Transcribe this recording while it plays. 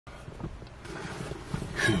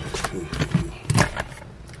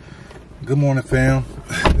Good morning, fam.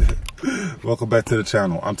 Welcome back to the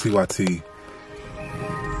channel. I'm TYT.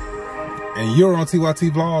 And you're on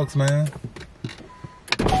TYT Vlogs, man.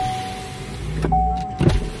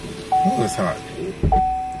 Oh, it's hot.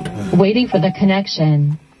 Waiting for the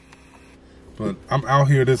connection. But I'm out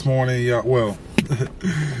here this morning, y'all. Well,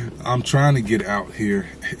 I'm trying to get out here.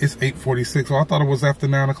 It's 8:46. Oh, I thought it was after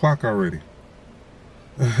 9 o'clock already.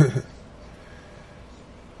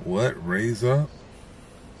 What? Raise up?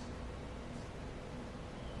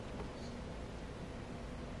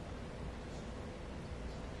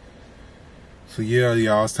 So yeah,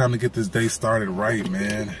 y'all, it's time to get this day started right,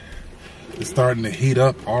 man. It's starting to heat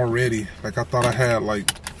up already. Like, I thought I had like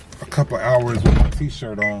a couple hours with my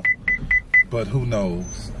t-shirt on, but who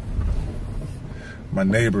knows? My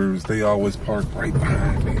neighbors, they always park right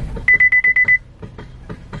behind me.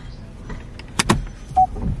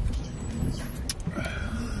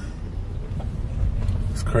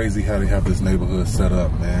 It's crazy how they have this neighborhood set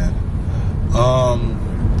up, man.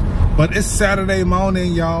 But it's Saturday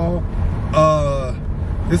morning, y'all.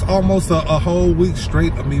 It's almost a whole week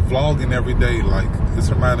straight of me vlogging every day. Like, it's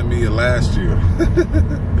reminding me of last year.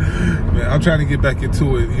 Man, I'm trying to get back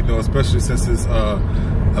into it, you know, especially since it's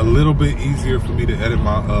a little bit easier for me to edit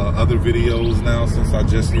my other videos now, since I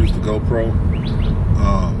just used the GoPro.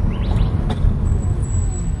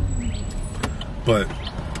 But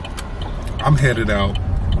I'm headed out,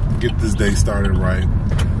 get this day started right.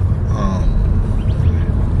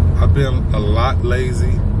 I've been a lot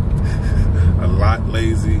lazy.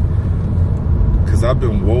 Because I've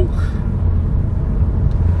been woke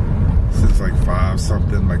since like 5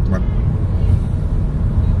 something. Like my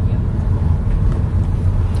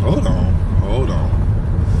hold on,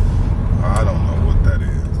 I don't know what that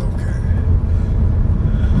is. Okay,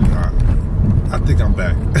 I think I'm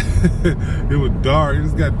back. It was dark. It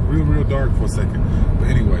just got real dark for a second. But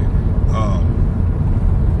anyway,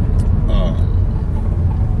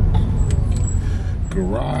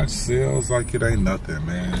 garage sales like it ain't nothing,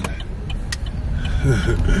 man.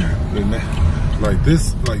 Like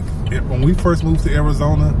this, like when we first moved to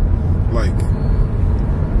Arizona, like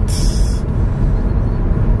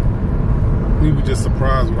we were just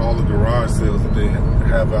surprised with all the garage sales that they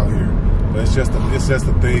have out here. But it's just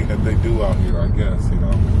a thing that they do out here, I guess, you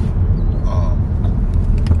know.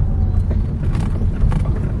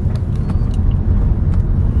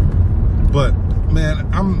 But man,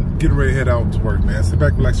 I'm getting ready to head out to work, man. Sit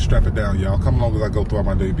back, relax, strap it down, y'all. Come along as I go through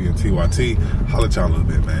my day being TYT. Holla at y'all a little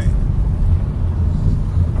bit, man.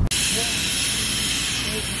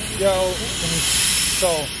 Yo,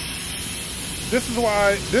 so this is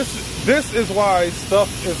why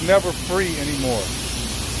stuff is never free anymore.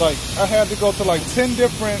 Like, I had to go to like 10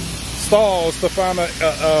 different stalls to find a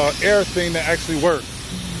air thing that actually works.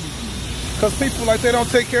 Cause people, like, they don't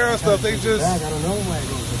take care of stuff. They just.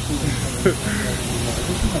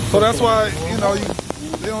 So that's why, you know,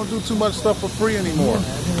 they don't do too much stuff for free anymore.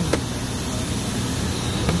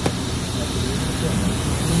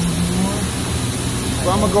 So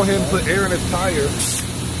I'm gonna go ahead and put air in his tire.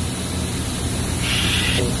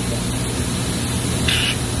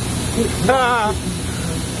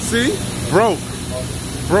 See? Broke.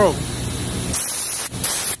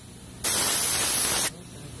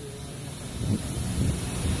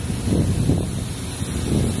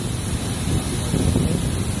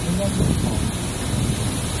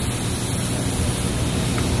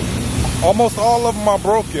 Almost all of them are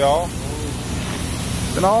broke, y'all.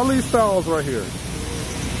 And all these stalls right here.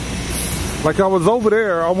 Like, I was over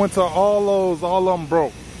there, I went to all of them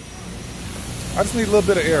broke. I just need a little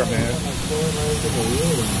bit of air, man.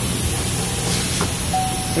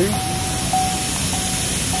 See?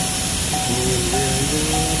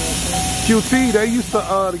 QT, they used to,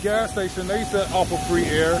 the gas station, they used to offer free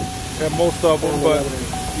air at most of them, but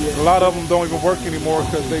a lot of them don't even work anymore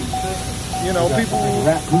because they, you know, people,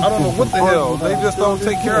 I don't know what the hell, they just don't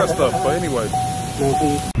take care of stuff. But anyway.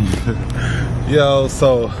 Yo,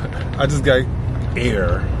 so I just got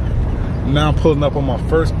air. Now I'm pulling up on my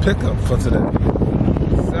first pickup for today.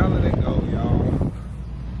 Salad and go, y'all.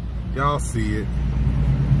 Y'all see it.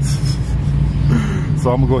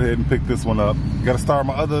 So I'm gonna go ahead and pick this one up. Gotta start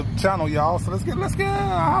my other channel, y'all. So let's get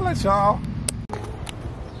holla at y'all.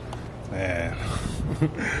 Man.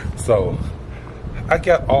 So I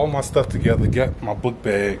got all my stuff together, got my book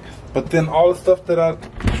bag, but then all the stuff that I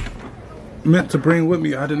meant to bring with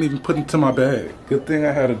me, I didn't even put into my bag. Good thing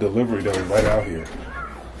I had a delivery that was right out here.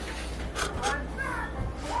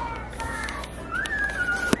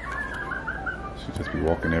 She just be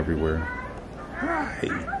walking everywhere. Hi.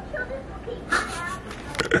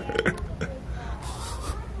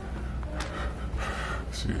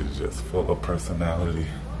 just full of personality.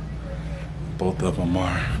 Both of them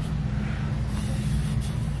are.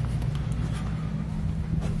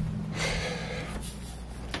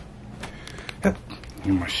 Yep.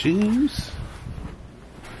 And my shoes.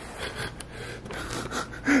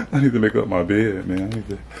 I need to make up my bed, man. I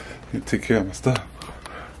need to take care of my stuff.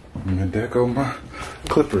 And there go my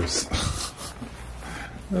clippers.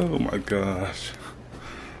 Oh my gosh.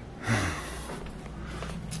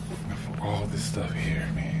 For all this stuff here,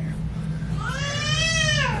 man.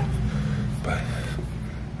 But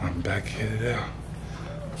I'm back headed out.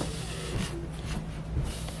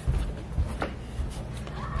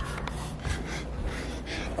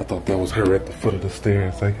 I thought that was her at the foot of the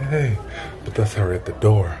stairs. Like, hey, but that's her at the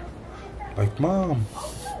door. Like, Mom.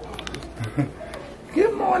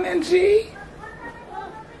 Good morning, G.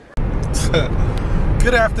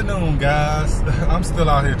 Good afternoon, guys. I'm still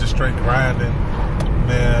out here just straight grinding.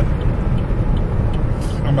 Man,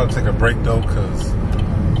 I'm about to take a break though, because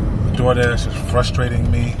DoorDash is frustrating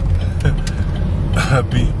me.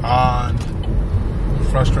 Beyond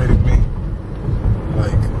frustrating me.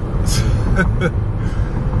 Like,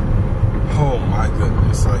 oh my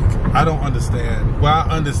goodness. Like, I don't understand. Well, I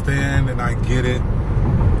understand and I get it,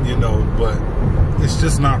 you know, but it's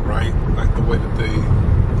just not right. Like the way that they,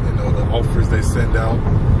 you know, the offers they send out,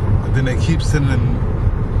 and then they keep sending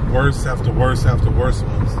worse after worse after worse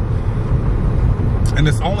ones. And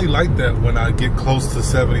it's only like that when I get close to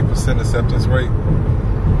 70% acceptance rate,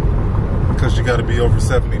 because you got to be over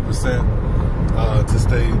 70% to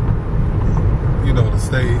stay, you know, to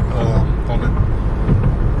stay on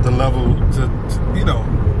the level to, you know.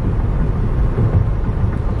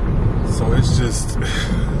 So it's just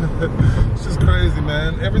it's just crazy,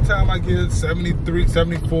 man. Every time I get 73,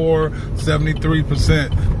 74,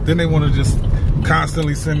 73%, then they want to just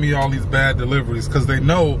constantly send me all these bad deliveries because they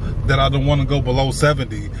know that I don't want to go below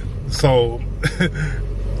 70. So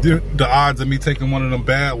the odds of me taking one of them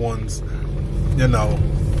bad ones, you know,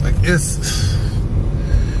 like it's,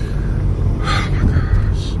 oh my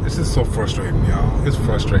gosh, it's just so frustrating, y'all. It's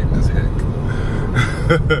frustrating as heck.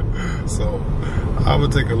 So I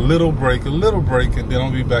would take a little break, and then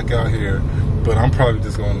I'll be back out here. But I'm probably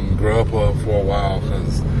just gonna grub up for a while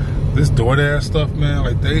because this DoorDash stuff, man,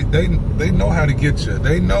 like they know how to get you.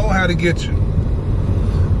 They know how to get you,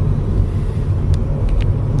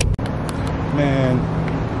 man.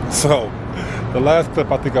 So the last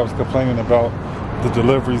clip, I think I was complaining about the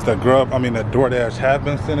deliveries that DoorDash have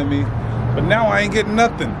been sending me, but now I ain't getting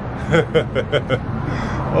nothing.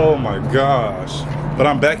 Oh my gosh. But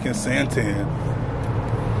I'm back in Santan.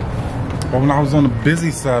 But when I was on the busy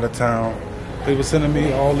side of town, they were sending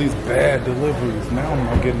me all these bad deliveries. Now I'm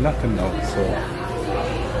not getting nothing though, so.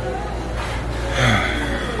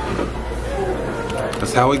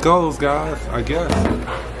 That's how it goes, guys, I guess.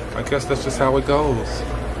 I guess that's just how it goes.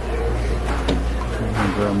 I'm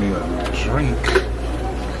gonna grab me a drink.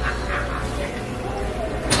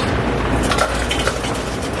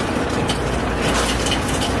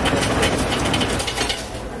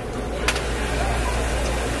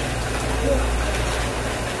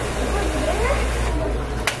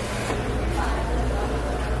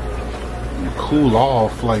 Cool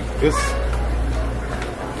off, like it's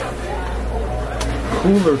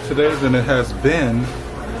cooler today than it has been,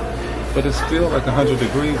 but it's still like 100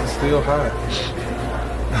 degrees. It's still hot.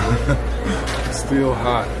 It's still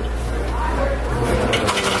hot.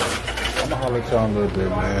 I'm gonna holler at y'all a little bit,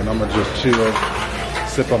 man. I'm gonna just chill,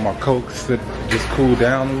 sip on my Coke, just cool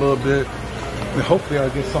down a little bit, and hopefully I'll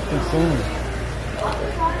get something soon.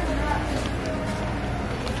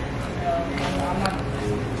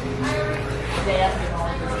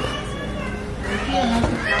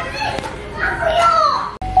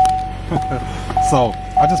 So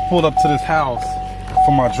I just pulled up to this house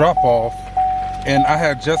for my drop off, and I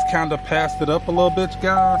had just kind of passed it up a little bit,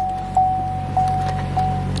 guys.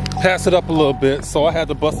 Passed it up a little bit, so I had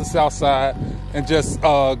to bust the south side and just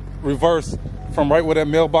reverse from right where that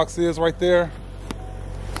mailbox is right there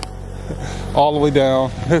all the way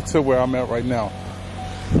down to where I'm at right now.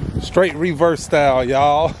 Straight reverse style,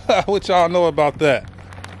 y'all. What y'all know about that?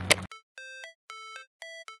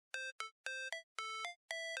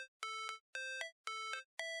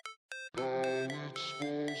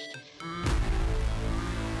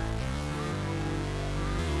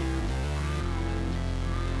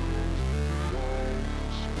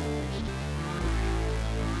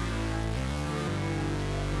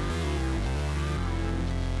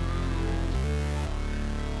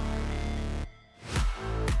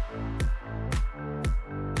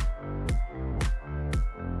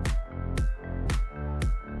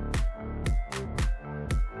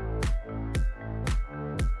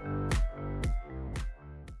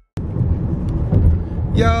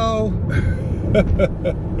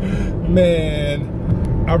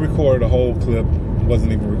 Man, I recorded a whole clip,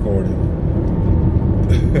 wasn't even recording.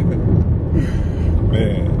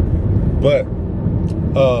 Man. But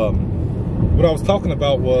what I was talking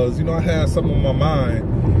about was, you know, I had something on my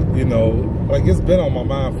mind, you know, like it's been on my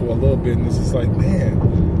mind for a little bit, and it's just like, man,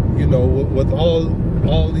 you know, with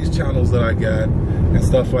all these channels that I got and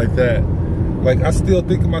stuff like that, like I still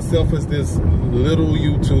think of myself as this little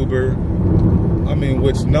YouTuber. I mean,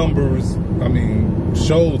 which numbers, I mean,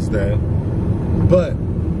 shows that. But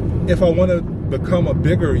if I want to become a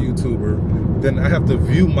bigger YouTuber, then I have to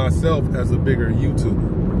view myself as a bigger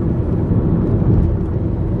YouTuber.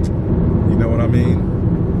 You know what I mean?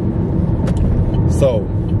 So,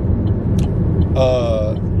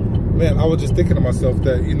 man, I was just thinking to myself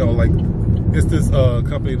that, you know, like, it's this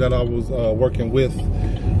company that I was working with,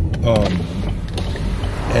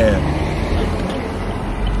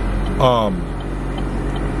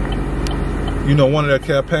 you know, one of their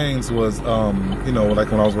campaigns was, you know,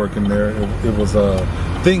 like when I was working there, it was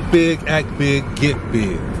think big, act big, get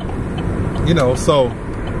big. You know, so,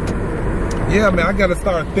 yeah, man, I got to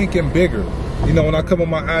start thinking bigger. You know, when I come with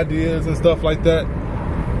my ideas and stuff like that,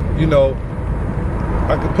 you know,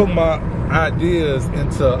 I can put my ideas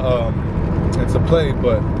into play,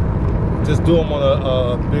 but just do them on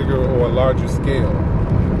a bigger or a larger scale.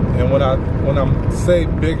 And when I'm say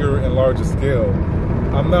bigger and larger scale,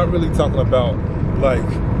 I'm not really talking about like,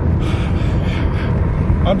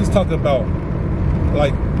 I'm just talking about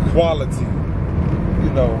like quality,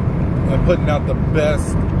 you know, and putting out the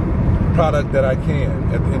best product that I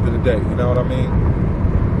can at the end of the day, you know what I mean?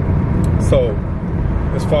 So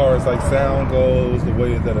as far as like sound goes, the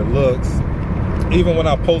way that it looks, even when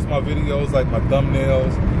I post my videos, like my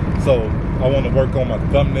thumbnails, so I want to work on my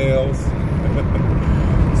thumbnails.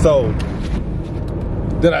 So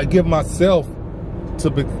that I give myself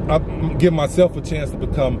a chance to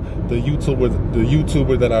become the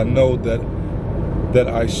YouTuber that I know that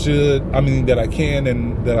I should, I mean, that I can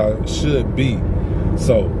and that I should be.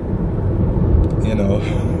 So, you know,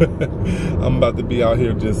 I'm about to be out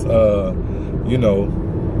here just, you know,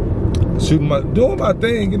 doing my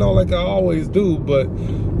thing, you know, like I always do, but,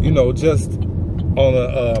 you know, just on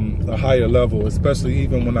a higher level, especially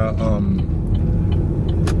even when I,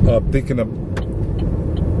 thinking of,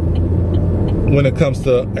 when it comes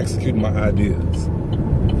to executing my ideas.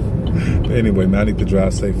 But anyway, man, I need to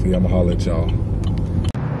drive safely. I'ma holler at y'all.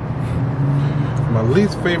 My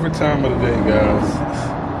least favorite time of the day, guys,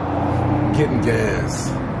 getting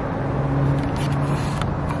gas.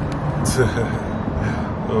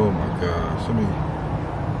 Oh my gosh, I mean,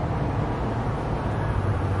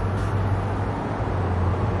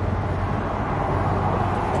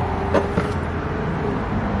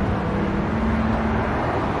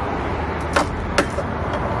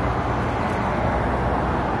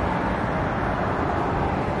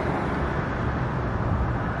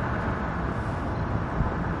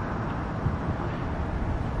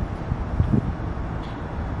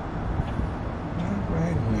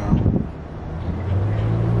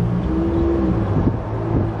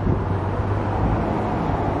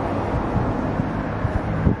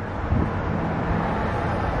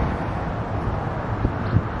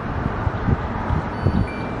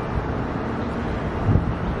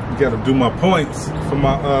 got to do my points for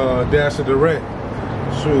my Dasher Direct.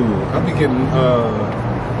 Shoot, I be getting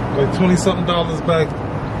like $20-something back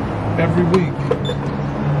every week from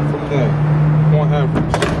that, on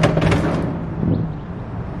average.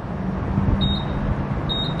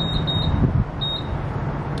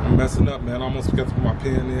 I'm messing up, man. I almost forgot to put my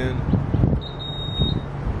pen in.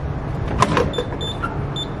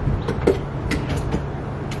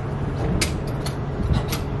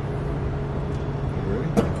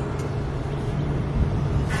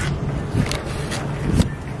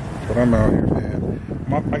 But I'm out here, man.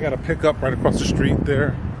 I got a pickup right across the street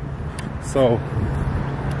there. So,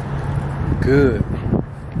 good.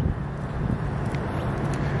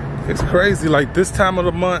 It's crazy, like this time of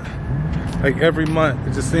the month, like every month,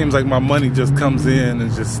 it just seems like my money just comes in and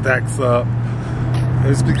just stacks up.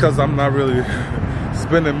 It's because I'm not really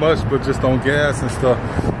spending much, but just on gas and stuff.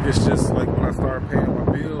 It's just like when I start paying my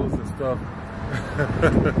bills and stuff.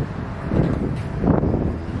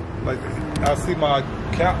 Like, I see my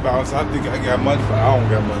account balance, I think I got money, but I don't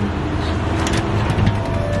got money.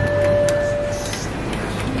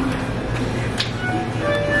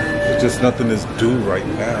 There's just nothing is due right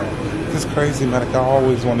now. It's crazy, man. Like, I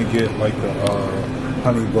always want to get like the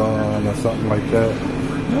honey bun or something like that.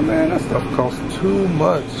 No, man, that stuff costs too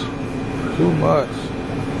much. Too much.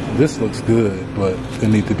 This looks good, but it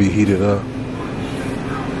needs to be heated up.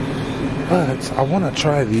 But I want to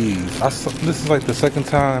try these. This is like the second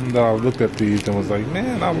time that I looked at these and was like,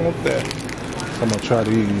 man, I want that. So I'm going to try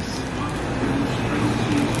these.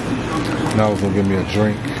 Now I was going to give me a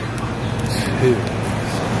drink.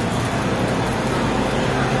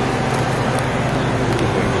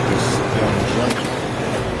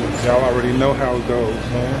 Y'all already know how it goes,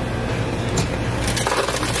 man.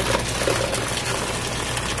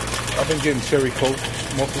 I've been getting cherry Coke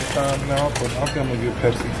most of the time now, but I think I'm gonna get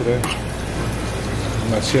Pepsi today.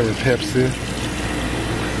 My cherry Pepsi.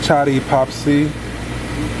 Chatty Popsy.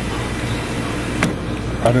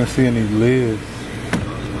 I didn't see any lids.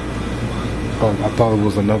 Oh, I thought it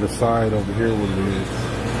was another side over here with lids.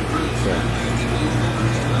 So.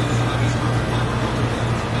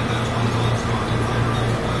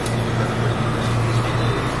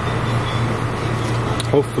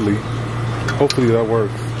 Hopefully that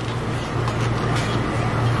works.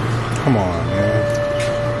 Come on, man.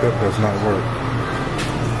 That does not work.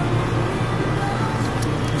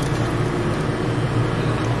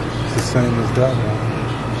 It's the same as that one.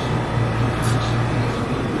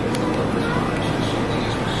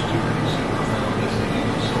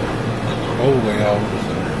 Oh, well.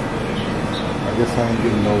 I guess I ain't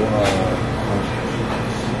getting no, I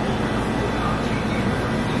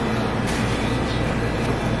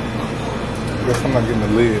guess I'm not getting the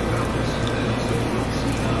lid.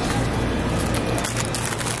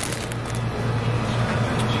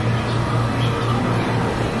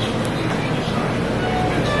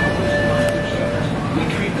 We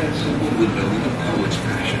treat that simple window in a poet's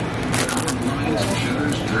passion. Our blinds,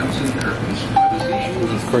 shutters, drapes, and curtains are the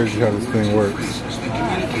visual. It's crazy how this thing works. That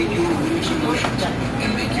communicate your life's emotions and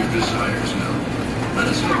make your desires known. Let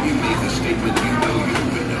us help you make the statement you know your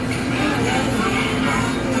window can make.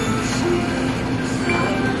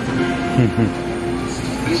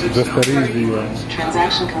 Just that easy,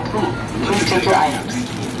 Transaction complete. Please take your items.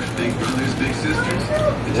 Big brothers, big sisters.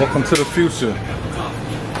 Welcome to the future.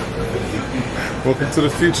 Welcome to the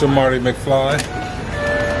future, Marty McFly.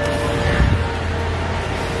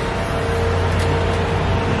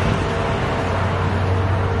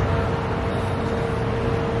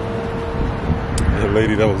 The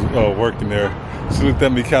lady that was working there, she looked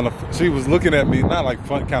at me she was looking at me, not like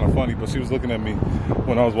kind of funny, but she was looking at me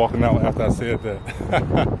when I was walking out after I said that.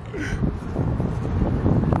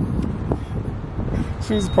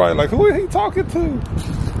 She was probably like, who is he talking to?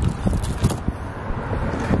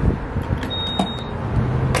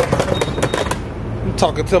 I'm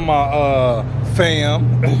talking to my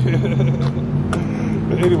fam.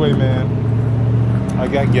 But anyway, man, I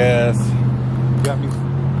got gas, got me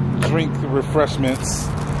drink refreshments.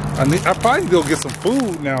 I probably go get some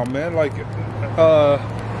food now, man. Like,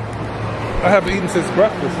 I haven't eaten since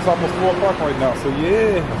breakfast. It's almost 4 o'clock right now, so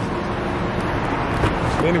yeah.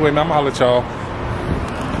 Anyway, man, I'm gonna holler at y'all.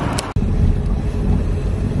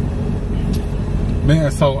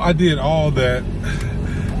 Man, so I did all that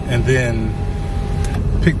and then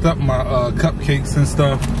picked up my cupcakes and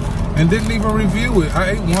stuff and didn't even review it.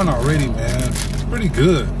 I ate one already, man. It's pretty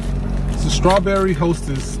good. It's a strawberry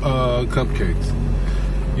Hostess cupcakes.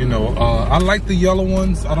 You know, I like the yellow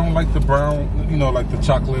ones. I don't like the brown, you know, like the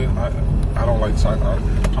chocolate. I don't like chocolate.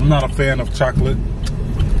 I'm not a fan of chocolate.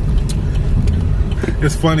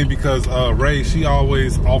 It's funny because Ray, she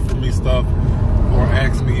always offered me stuff or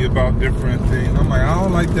ask me about different things. I'm like, I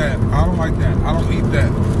don't like that. I don't like that. I don't eat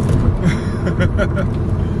that.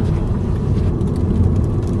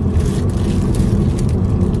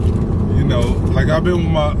 You know, like I've been with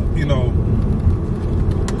my, you know,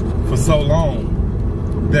 for so long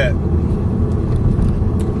that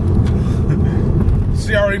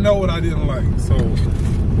she already know what I didn't like. So,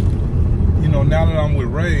 you know, now that I'm with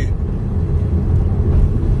Ray,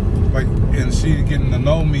 like, and she getting to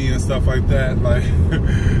know me and stuff like that, like,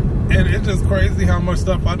 and it's just crazy how much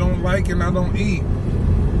stuff I don't like and I don't eat.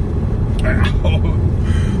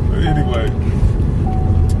 But anyway,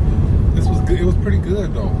 this was good. It was pretty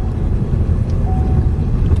good though.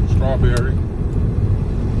 Strawberry.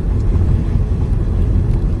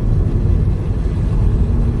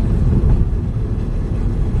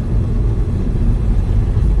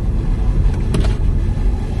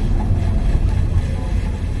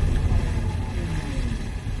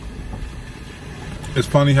 It's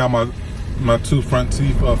funny how my 2 front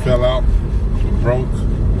teeth fell out, broke,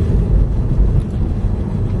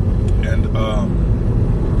 and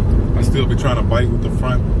I still be trying to bite with the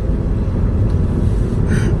front.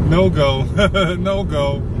 No go, no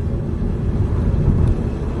go.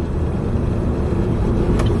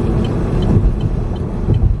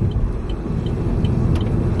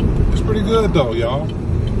 It's pretty good though, y'all.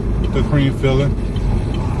 The cream filling.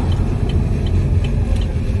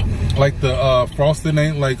 Like the frosting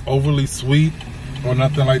ain't like overly sweet or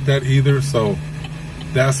nothing like that either. So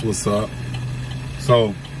that's what's up.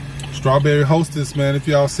 So strawberry Hostess, man. If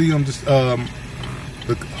y'all see them, just the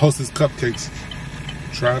Hostess cupcakes,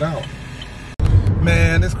 try it out.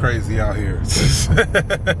 Man, it's crazy out here.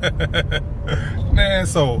 Man,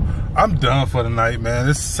 so I'm done for the night, man.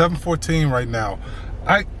 It's 7:14 right now.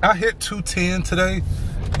 I hit 210 today,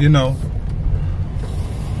 you know.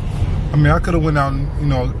 I mean, I could have went out and, you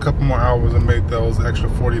know, a couple more hours and made those extra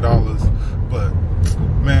 $40. But,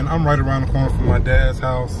 man, I'm right around the corner from my dad's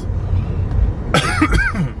house.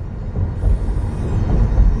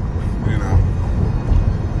 You know.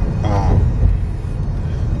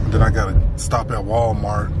 Then I gotta stop at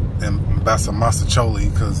Walmart and buy some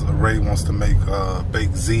masticholi because Ray wants to make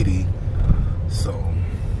baked ziti. So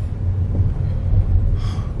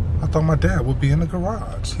I thought my dad would be in the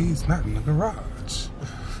garage. He's not in the garage.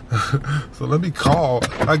 So let me call.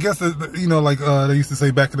 I guess, you know, like they used to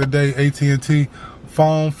say back in the day, AT&T,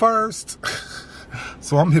 phone first.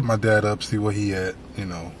 So I'm hitting my dad up, see where he at, you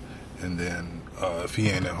know, and then if he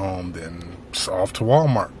ain't at home, then it's off to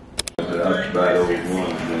Walmart.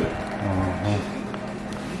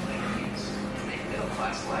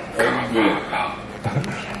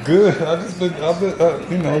 Good. I've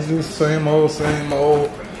been, you know, just same old.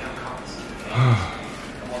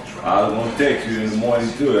 I was gonna text you in the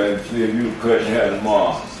morning too and see if you were cutting hair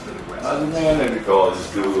tomorrow. I said, man, let me call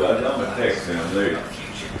this dude. I said, I'm gonna text him later.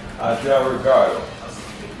 I tell Ricardo.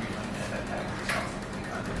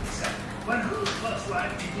 When Who's Plus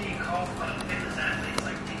Live TV calls upon famous athletes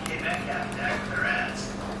like DK Metcalf to act their ads,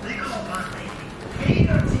 they call upon making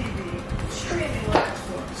TV streaming live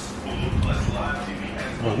sports. Who's Plus Live TV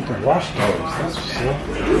has Oh, you can watch those. That's what's up.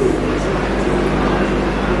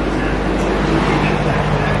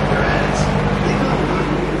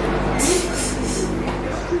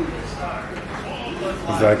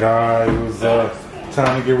 That guy who was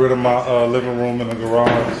trying to get rid of my living room in the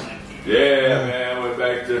garage. Yeah, man, went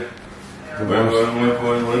back to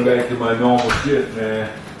my normal shit,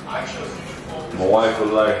 man. My wife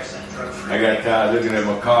was like, I got tired looking at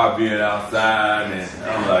my car being outside, and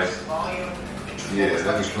I'm like, yeah,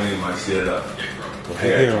 let me clean my shit up.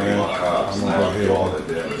 Hey, man. I'm gonna go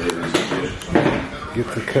ahead and get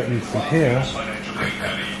to cutting some hair.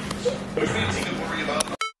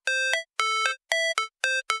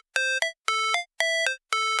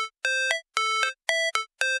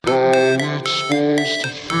 It's supposed to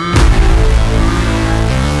feel.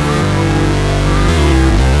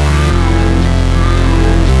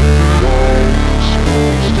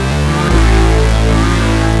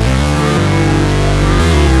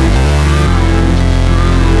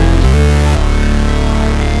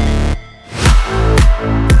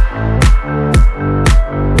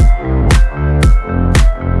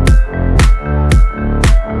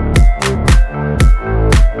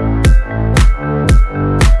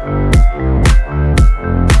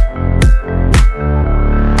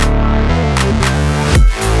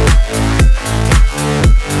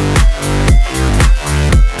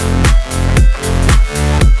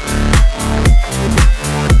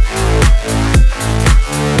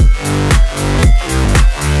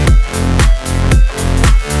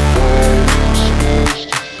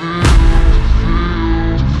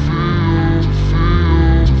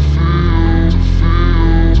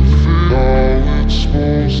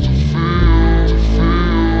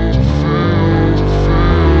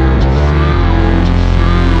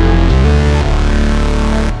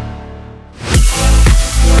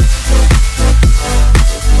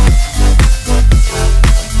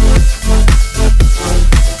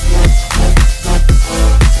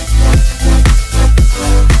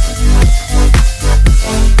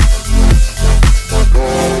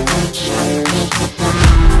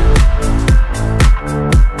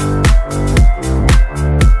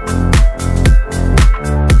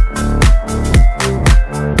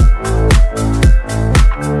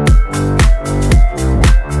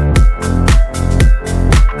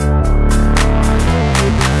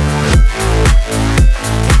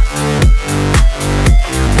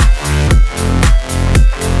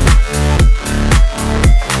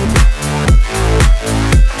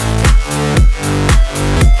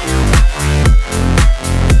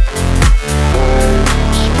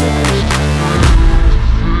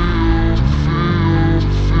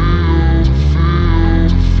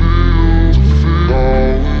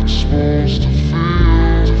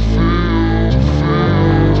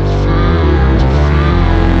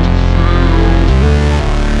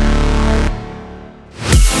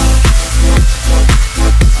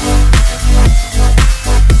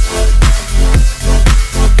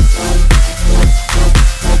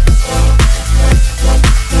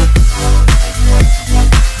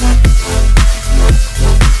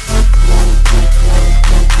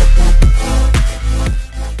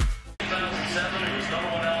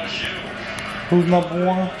 Who's number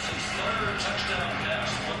one?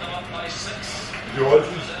 Georgia.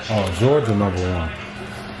 Oh, Georgia number one.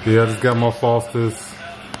 Yeah, I just got my Fosters.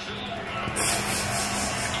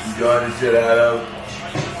 Enjoy the shit out of it.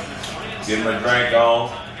 Get my drink on.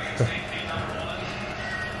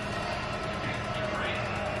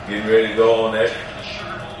 Getting ready to go on that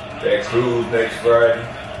cruise next Friday.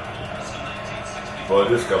 Well,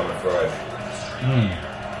 this coming Friday.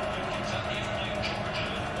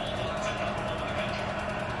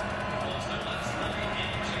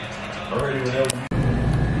 Already whenever.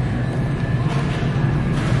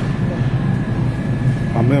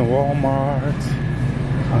 I'm in Walmart.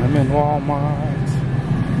 I'm in Walmart.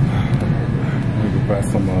 Let me go buy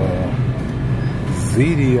some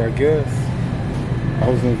ziti, I guess. I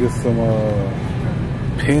was gonna get some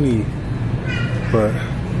penny, but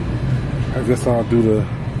I guess I'll do the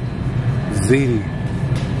ziti.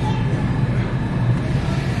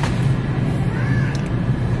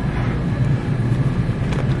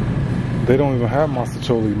 They don't even have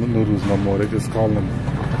masticholi noodles no more. They just call them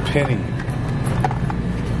penny.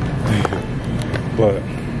 But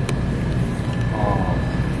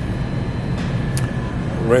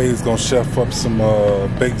Ray's gonna chef up some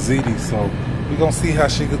baked ziti, so we gonna see how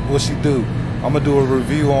what she do. I'm gonna do a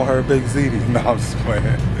review on her baked ziti. No, I'm just playing.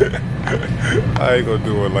 I ain't gonna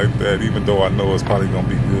do it like that, even though I know it's probably gonna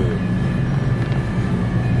be good.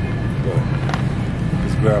 But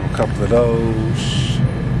just grab a couple of those.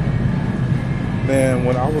 Man,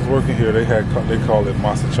 when I was working here, they call it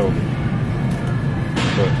masticholi.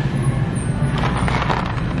 But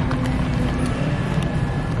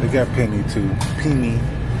they got penny too. Penny.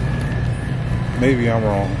 Maybe I'm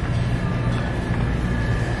wrong.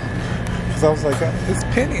 Cause I was like, it's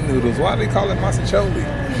penny noodles. Why do they call it masticholi?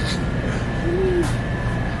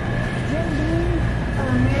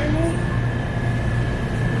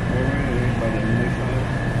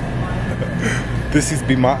 This used to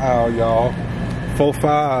be my aisle, y'all.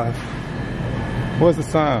 4-5. What's the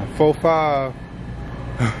sign? 4-5.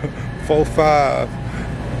 4-5.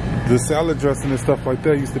 The salad dressing and stuff like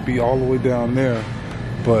that used to be all the way down there,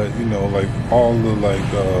 but you know, like all the well,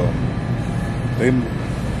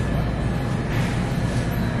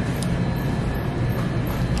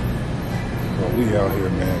 we out here,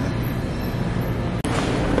 man.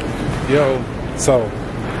 Yo, so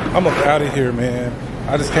I'm up out of here, man.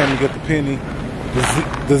 I just came to get the penny,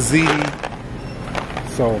 the Z.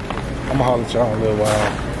 So I'm gonna holler at y'all in a little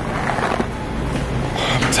while.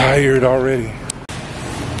 I'm tired already.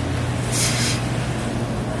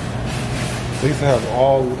 They used to have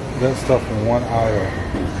all that stuff in one aisle.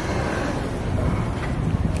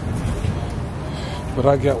 But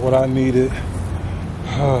I got what I needed.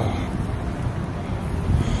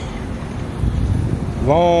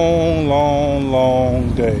 Long, long,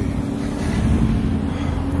 long day.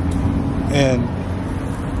 And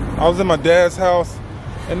I was in my dad's house,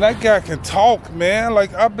 and that guy can talk, man.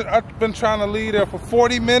 Like, I've been trying to leave there for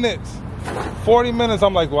 40 minutes. 40 minutes,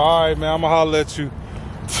 I'm like, well, all right, man, I'm gonna holler at you.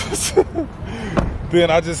 Then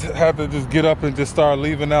I just had to just get up and just start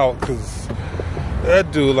leaving out, because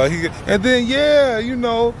that dude, like, and then, yeah, you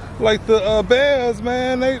know, like the Bears,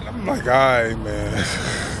 man, I'm like, all right, man.